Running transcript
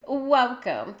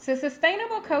Welcome to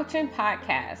Sustainable Coaching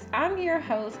Podcast. I'm your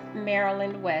host,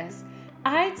 Marilyn West.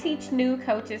 I teach new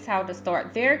coaches how to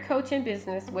start their coaching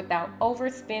business without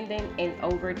overspending and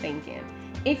overthinking.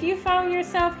 If you found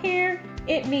yourself here,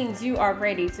 it means you are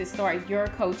ready to start your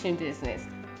coaching business,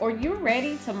 or you're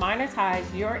ready to monetize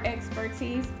your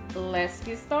expertise. Let's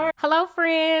get started. Hello,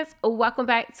 friends. Welcome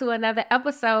back to another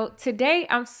episode. Today,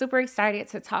 I'm super excited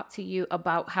to talk to you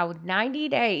about how 90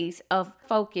 days of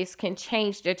focus can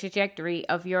change the trajectory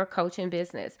of your coaching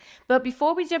business. But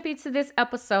before we jump into this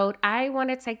episode, I want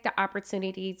to take the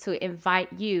opportunity to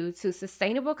invite you to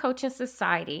Sustainable Coaching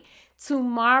Society.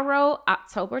 Tomorrow,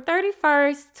 October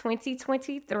 31st,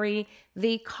 2023,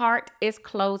 the cart is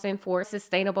closing for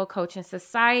Sustainable Coaching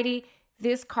Society.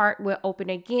 This cart will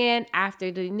open again after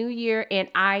the new year, and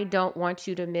I don't want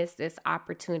you to miss this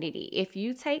opportunity. If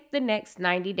you take the next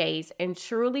 90 days and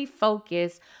truly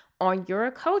focus on your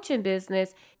coaching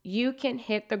business, you can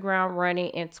hit the ground running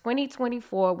in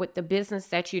 2024 with the business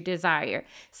that you desire.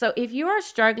 So if you are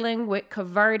struggling with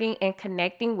converting and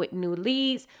connecting with new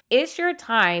leads, it's your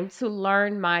time to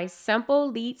learn my simple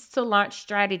leads to launch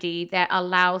strategy that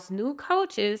allows new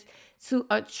coaches to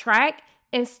attract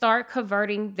and start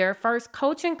converting their first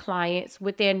coaching clients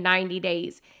within 90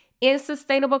 days. In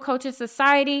Sustainable Coaching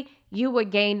Society, you will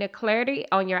gain the clarity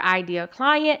on your ideal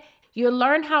client. You'll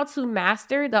learn how to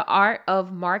master the art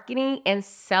of marketing and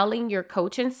selling your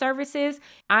coaching services.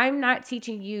 I'm not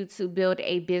teaching you to build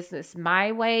a business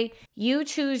my way. You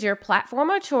choose your platform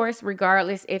of choice,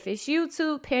 regardless if it's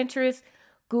YouTube, Pinterest,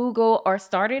 Google, or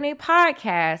starting a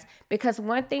podcast, because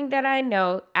one thing that I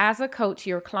know as a coach,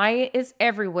 your client is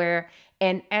everywhere,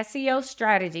 and SEO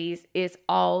strategies is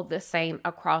all the same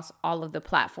across all of the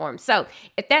platforms. So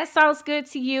if that sounds good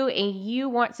to you and you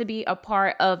want to be a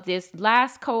part of this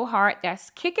last cohort that's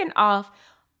kicking off,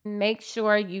 make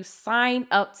sure you sign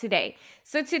up today.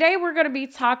 So today we're going to be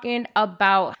talking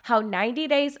about how 90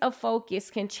 days of focus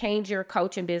can change your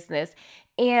coaching business.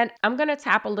 And I'm going to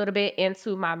tap a little bit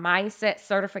into my mindset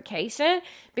certification,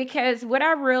 because what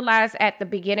I realized at the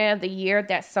beginning of the year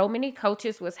that so many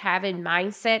coaches was having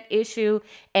mindset issue,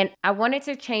 and I wanted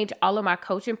to change all of my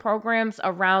coaching programs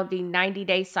around the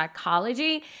 90-day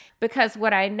psychology, because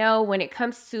what I know when it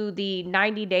comes to the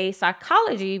 90-day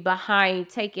psychology behind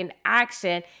taking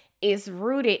action is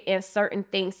rooted in certain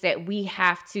things that we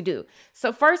have to do.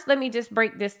 So first, let me just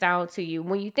break this down to you.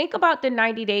 When you think about the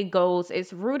 90-day goals,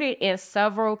 it's rooted in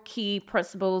several key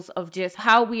principles of just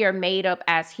how we are made up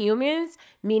as humans,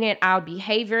 meaning our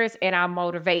behaviors and our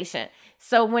motivation.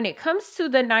 So when it comes to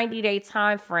the 90-day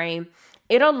time frame,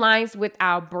 it aligns with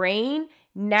our brain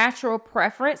natural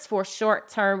preference for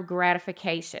short-term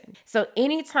gratification. So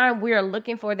anytime we are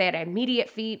looking for that immediate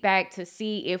feedback to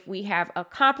see if we have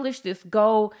accomplished this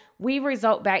goal, we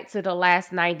result back to the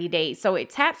last 90 days. So it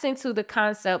taps into the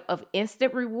concept of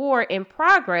instant reward and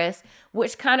progress,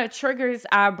 which kind of triggers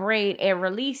our brain and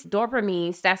release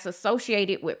dopamines that's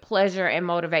associated with pleasure and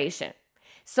motivation.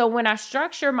 So when I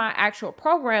structure my actual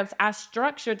programs, I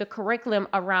structure the curriculum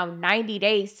around 90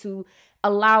 days to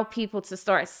allow people to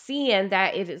start seeing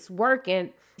that it is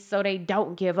working so they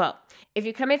don't give up. If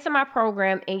you come into my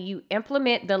program and you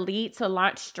implement the lead to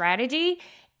launch strategy,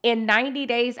 in 90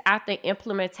 days after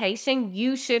implementation,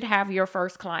 you should have your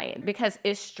first client, because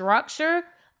it's structured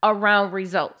around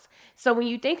results. So when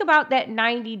you think about that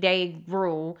 90-day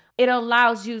rule, it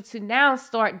allows you to now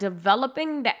start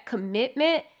developing that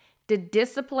commitment, the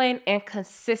discipline, and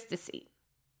consistency.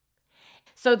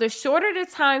 So the shorter the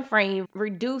time frame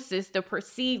reduces the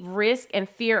perceived risk and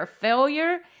fear of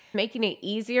failure, making it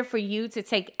easier for you to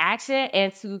take action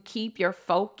and to keep your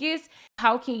focus.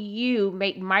 How can you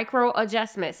make micro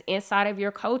adjustments inside of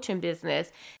your coaching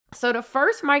business? So the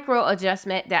first micro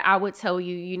adjustment that I would tell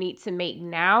you need to make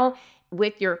now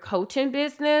with your coaching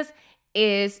business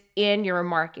is in your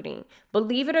marketing.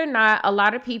 Believe it or not, a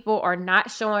lot of people are not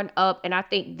showing up, and I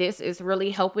think this is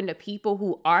really helping the people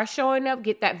who are showing up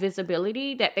get that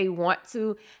visibility that they want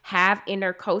to have in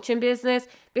their coaching business,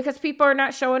 because people are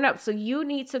not showing up. So you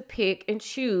need to pick and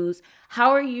choose,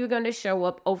 how are you going to show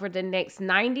up over the next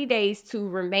 90 days to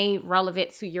remain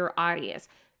relevant to your audience?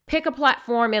 Pick a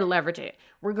platform and leverage it.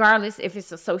 Regardless if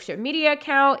it's a social media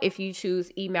account, if you choose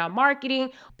email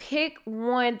marketing, pick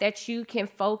one that you can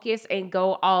focus and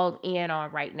go all in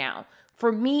on right now.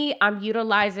 For me, I'm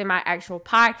utilizing my actual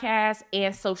podcast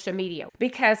and social media,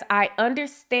 because I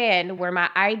understand where my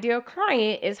ideal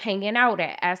client is hanging out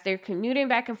at. As they're commuting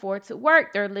back and forth to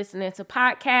work, they're listening to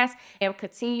podcasts, and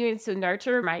continuing to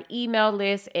nurture my email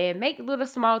list and make little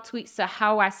small tweaks to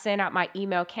how I send out my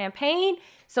email campaign,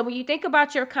 So when you think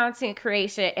about your content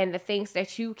creation and the things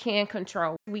that you can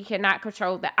control, we cannot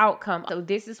control the outcome. So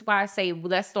this is why I say,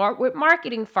 let's start with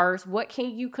marketing first. What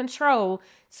can you control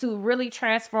to really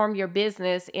transform your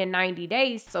business in 90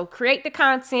 days? So create the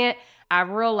content. I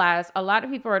realize a lot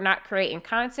of people are not creating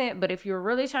content, but if you're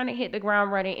really trying to hit the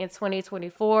ground running in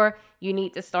 2024, you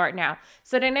need to start now.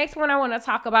 So the next one I want to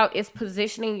talk about is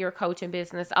positioning your coaching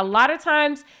business. A lot of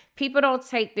times people don't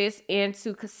take this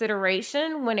into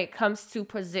consideration when it comes to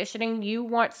positioning. You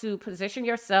want to position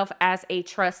yourself as a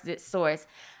trusted source.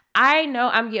 I know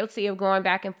I'm guilty of going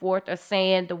back and forth of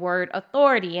saying the word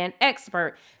authority and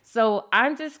expert. So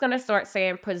I'm just going to start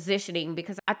saying positioning,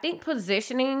 because I think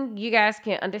positioning, you guys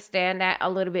can understand that a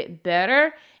little bit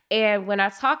better. And when I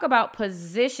talk about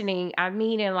positioning, I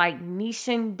mean in like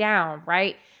niching down,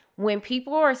 right? When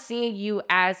people are seeing you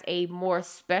as a more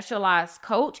specialized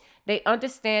coach, they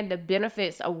understand the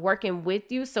benefits of working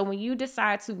with you. So when you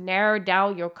decide to narrow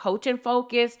down your coaching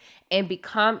focus and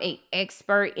become an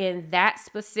expert in that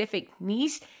specific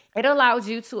niche, it allows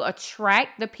you to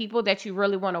attract the people that you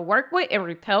really want to work with and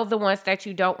repel the ones that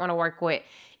you don't want to work with.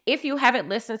 If you haven't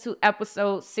listened to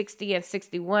episode 60 and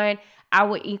 61, I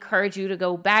would encourage you to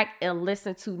go back and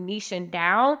listen to Niching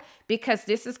Down, because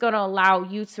this is going to allow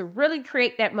you to really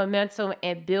create that momentum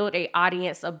and build an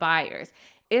audience of buyers.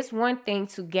 It's one thing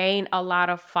to gain a lot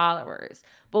of followers,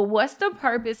 but what's the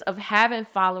purpose of having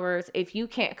followers if you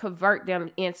can't convert them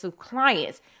into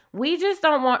clients? We just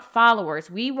don't want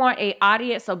followers. We want an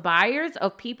audience of buyers,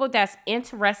 of people that's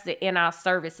interested in our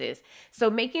services. So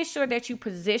making sure that you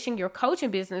position your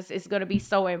coaching business is going to be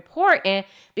so important,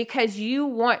 because you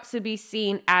want to be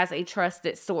seen as a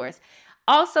trusted source.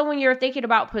 Also, when you're thinking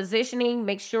about positioning,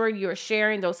 make sure you're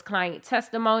sharing those client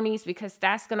testimonies, because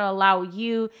that's going to allow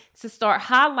you to start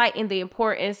highlighting the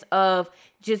importance of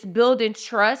just building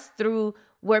trust through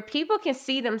where people can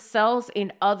see themselves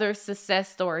in other success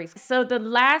stories. So the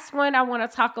last one I want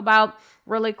to talk about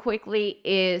really quickly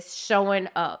is showing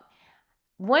up.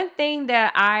 One thing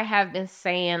that I have been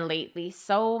saying lately,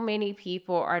 so many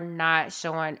people are not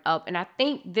showing up. And I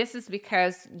think this is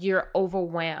because you're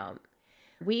overwhelmed.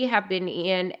 We have been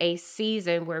in a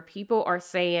season where people are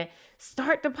saying,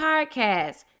 start the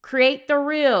podcast, create the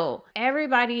reel.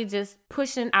 Everybody just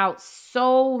pushing out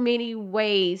so many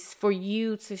ways for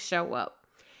you to show up.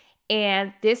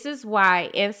 And this is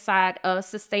why inside of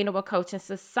Sustainable Coaching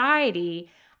Society,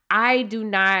 I do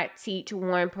not teach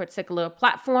one particular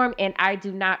platform, and I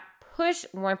do not push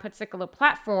one particular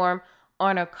platform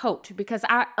on a coach, because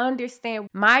I understand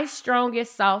my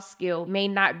strongest soft skill may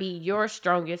not be your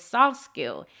strongest soft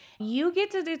skill. You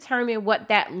get to determine what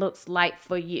that looks like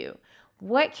for you.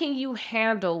 What can you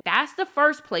handle? That's the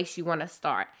first place you want to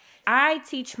start. I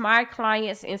teach my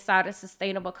clients inside of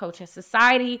Sustainable Coaching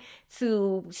Society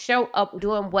to show up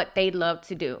doing what they love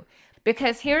to do.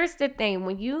 Because here's the thing,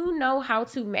 when you know how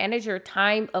to manage your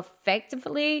time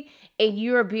effectively and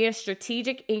you're being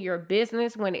strategic in your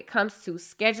business when it comes to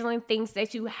scheduling things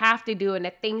that you have to do and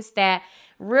the things that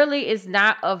really is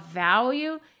not of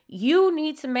value, you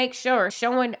need to make sure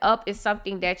showing up is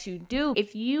something that you do.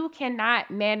 If you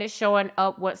cannot manage showing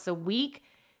up once a week,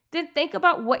 then think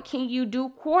about what can you do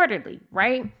quarterly,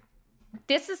 right?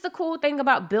 This is the cool thing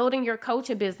about building your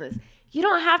coaching business. You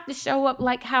don't have to show up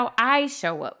like how I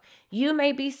show up. You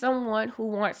may be someone who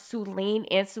wants to lean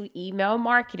into email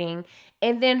marketing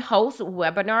and then host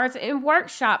webinars and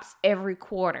workshops every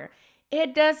quarter.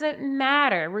 It doesn't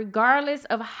matter. Regardless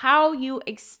of how you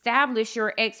establish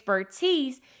your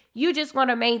expertise, you just want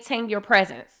to maintain your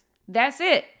presence. That's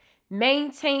it.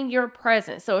 Maintain your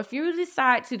presence. So if you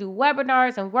decide to do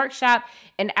webinars and workshops,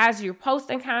 and as you're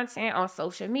posting content on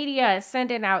social media and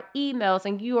sending out emails,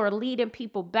 and you are leading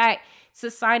people back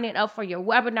to signing up for your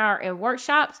webinar and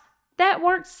workshops, that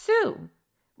works too,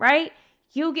 right?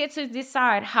 You get to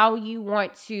decide how you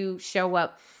want to show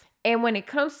up. And when it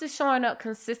comes to showing up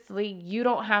consistently, you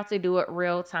don't have to do it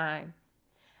real time.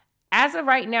 As of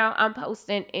right now, I'm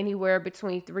posting anywhere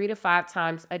between 3 to 5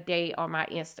 times a day on my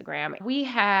Instagram. We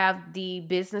have the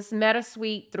Business Meta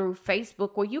Suite through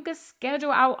Facebook where you can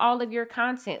schedule out all of your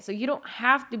content, so you don't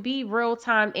have to be real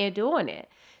time in doing it.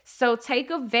 So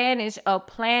take advantage of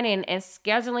planning and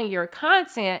scheduling your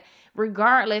content,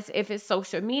 regardless if it's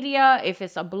social media, if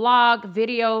it's a blog,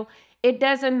 video, it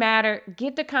doesn't matter.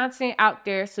 Get the content out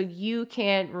there so you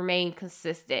can remain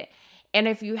consistent. And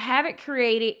if you haven't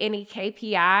created any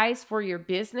KPIs for your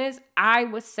business, I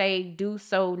would say do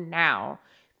so now.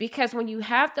 Because when you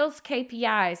have those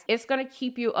KPIs, it's going to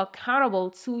keep you accountable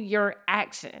to your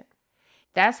action.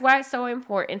 That's why it's so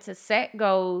important to set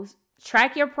goals,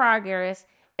 track your progress,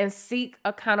 and seek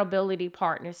accountability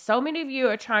partners. So many of you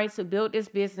are trying to build this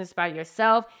business by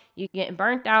yourself. You're getting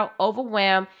burnt out,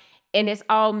 overwhelmed, and it's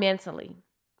all mentally,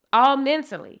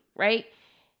 right?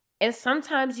 And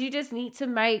sometimes you just need to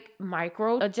make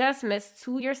micro adjustments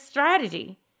to your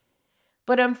strategy.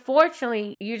 But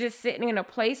unfortunately, you're just sitting in a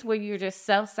place where you're just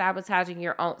self-sabotaging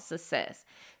your own success.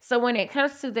 So when it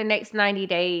comes to the next 90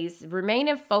 days,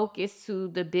 remaining focused to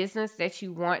the business that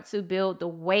you want to build, the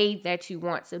way that you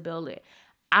want to build it.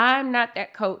 I'm not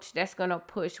that coach that's going to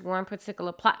push one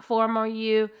particular platform on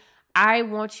you. I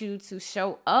want you to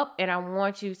show up, and I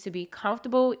want you to be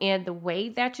comfortable in the way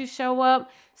that you show up.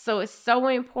 So it's so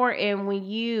important when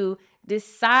you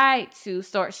decide to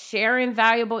start sharing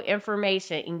valuable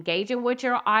information, engaging with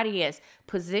your audience,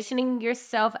 positioning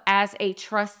yourself as a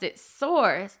trusted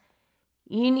source.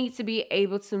 You need to be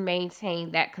able to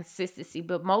maintain that consistency.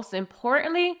 But most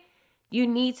importantly, you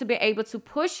need to be able to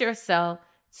push yourself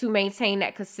to maintain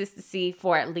that consistency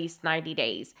for at least 90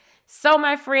 days. So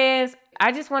my friends,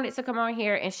 I just wanted to come on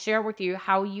here and share with you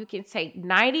how you can take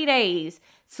 90 days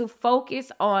to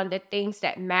focus on the things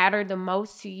that matter the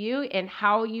most to you and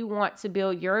how you want to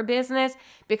build your business.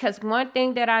 Because one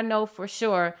thing that I know for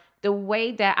sure, the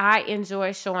way that I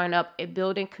enjoy showing up and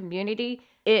building community,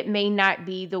 it may not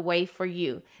be the way for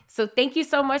you. So thank you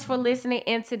so much for listening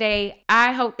in today.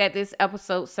 I hope that this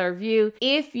episode served you.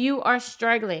 If you are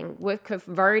struggling with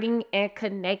converting and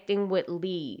connecting with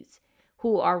leads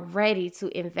who are ready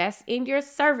to invest in your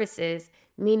services,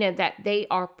 meaning that they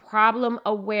are problem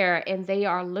aware and they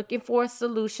are looking for a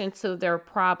solution to their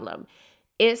problem,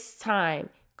 it's time.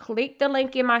 Click the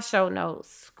link in my show notes,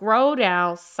 scroll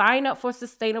down, sign up for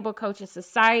Sustainable Coaching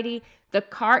Society. The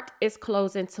cart is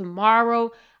closing tomorrow.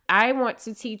 I want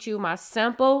to teach you my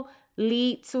simple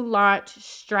lead to launch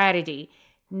strategy.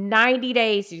 90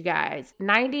 days, you guys,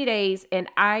 90 days, and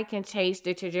I can change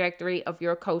the trajectory of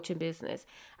your coaching business.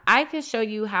 I can show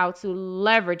you how to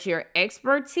leverage your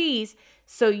expertise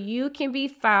so you can be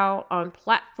found on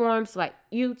platforms like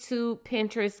YouTube,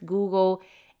 Pinterest, Google,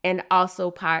 and also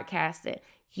podcasting.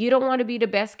 You don't want to be the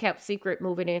best kept secret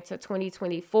moving into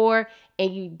 2024,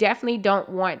 and you definitely don't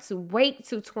want to wait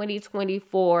till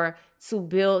 2024 to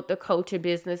build the coaching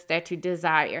business that you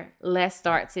desire. Let's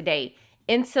start today.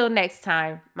 Until next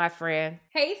time, my friend.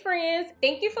 Hey friends,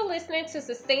 thank you for listening to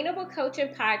Sustainable Coaching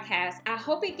Podcast. I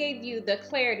hope it gave you the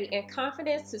clarity and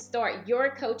confidence to start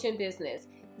your coaching business.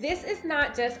 This is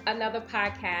not just another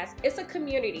podcast, it's a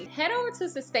community. Head over to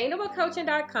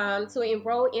sustainablecoaching.com to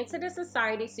enroll into the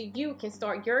society so you can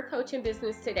start your coaching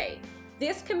business today.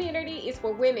 This community is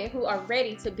for women who are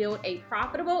ready to build a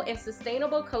profitable and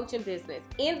sustainable coaching business.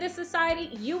 In this society,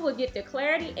 you will get the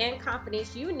clarity and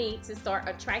confidence you need to start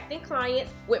attracting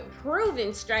clients with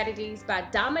proven strategies by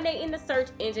dominating the search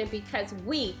engine, because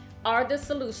we are the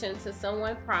solution to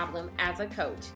someone's problem as a coach.